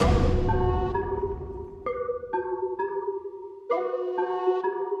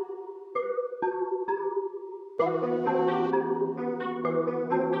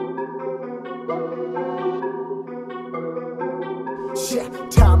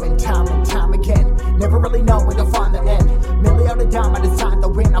and time again. Never really know when to find the end. Milli on a dime, I decide to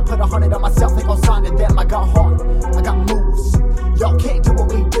win. I put 100 on myself, ain't gon' sign to them. I got heart, I got moves. Y'all can't do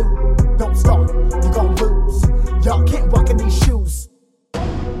what we do. Don't start, you gon' lose. Y'all can't walk in these shoes.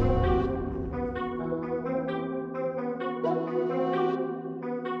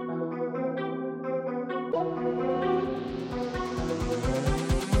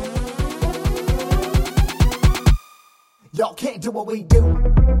 Y'all can't do what we do.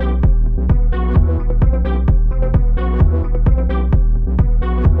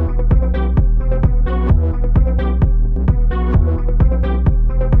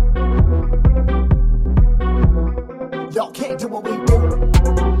 Y'all can't do what we do.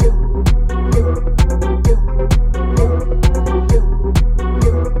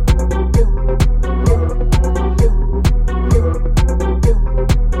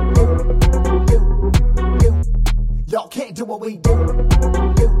 Y'all can't do what we do.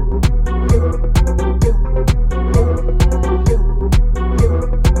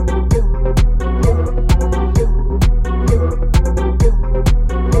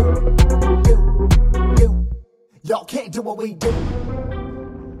 Y'all can't do what we do.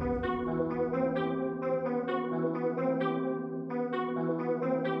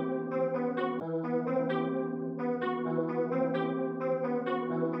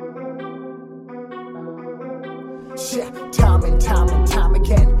 Shit, time and time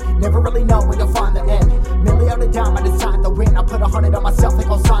again. Never really know when to find the end. Milli on a dime, I decide to win. I put 100 on myself, ain't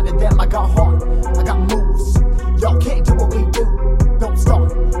gon' sign to them. I got heart, I got moves. Y'all can't do what we do. Don't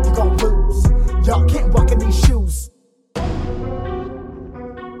start, you gon' lose. Y'all can't walk in these shoes.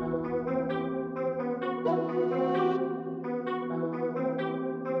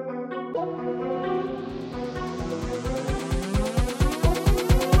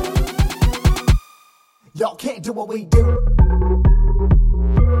 Y'all can't do what we do.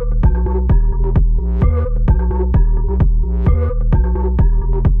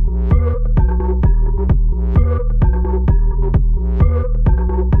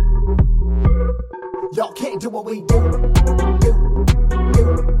 Y'all can't do what we do.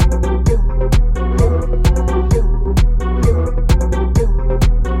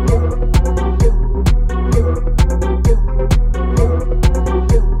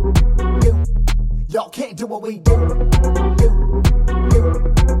 Y'all can't do what we do.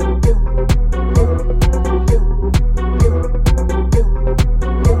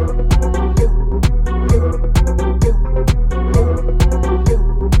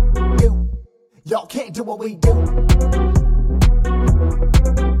 Y'all can't do what we do.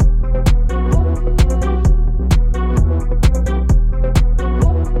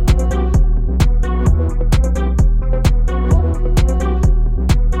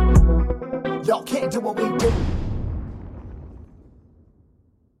 Y'all can't do what we do.